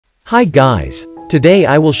Hi guys! Today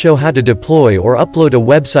I will show how to deploy or upload a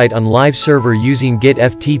website on live server using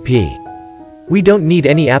git-ftp. We don't need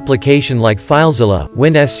any application like FileZilla,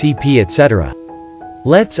 WinSCP etc.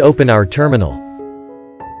 Let's open our terminal.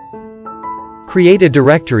 Create a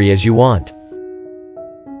directory as you want.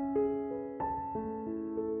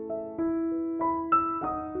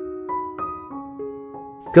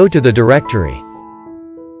 Go to the directory.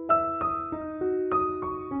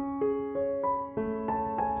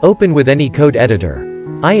 Open with any code editor.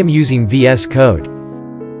 I am using VS Code.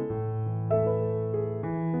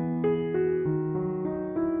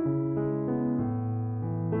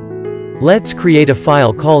 Let's create a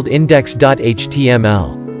file called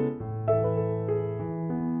index.html.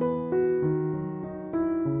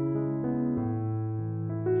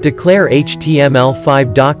 Declare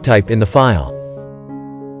HTML5 doctype in the file.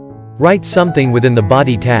 Write something within the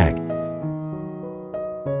body tag.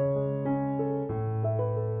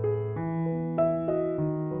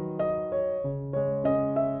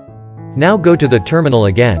 Now go to the terminal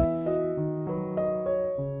again.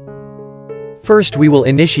 First we will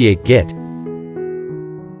initiate Git.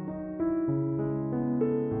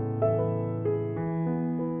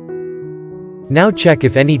 Now check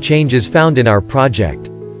if any changes found in our project.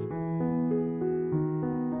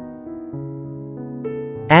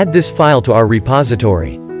 Add this file to our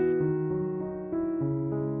repository.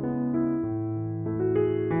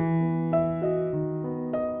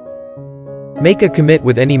 Make a commit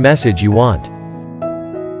with any message you want.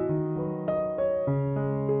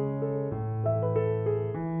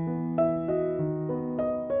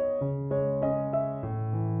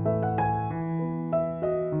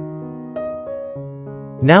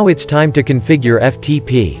 Now it's time to configure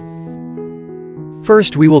FTP.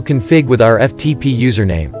 First we will config with our FTP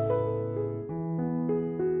username.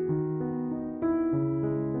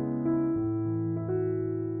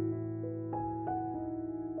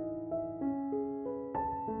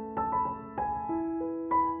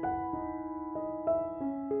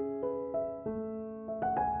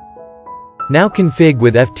 Now config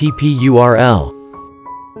with ftp.url.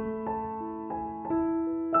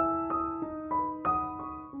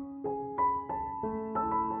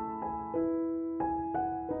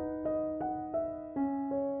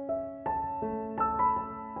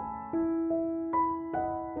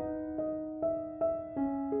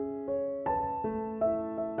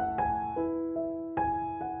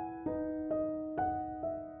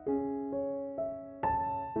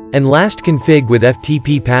 And last config with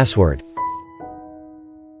ftp.password.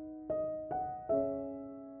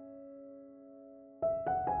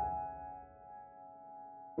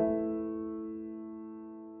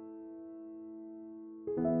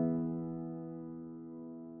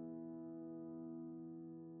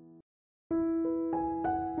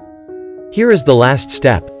 Here is the last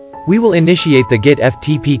step. We will initiate the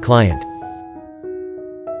git-ftp client.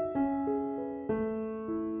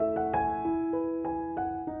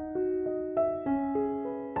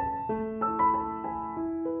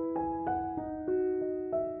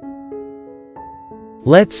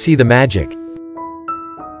 Let's see the magic.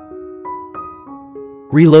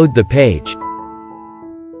 Reload the page.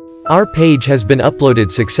 Our page has been uploaded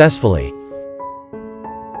successfully.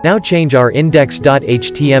 Now change our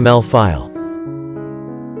index.html file.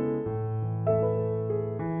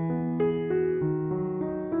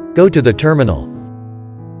 Go to the terminal.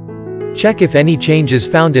 Check if any changes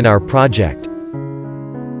found in our project.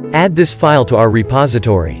 Add this file to our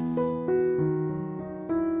repository.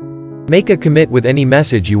 Make a commit with any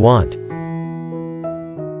message you want.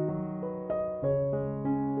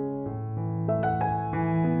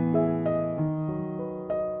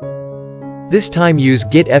 This time use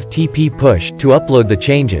git-ftp push to upload the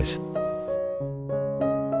changes.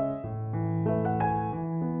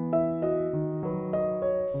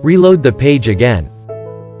 Reload the page again.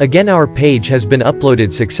 Again our page has been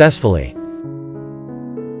uploaded successfully.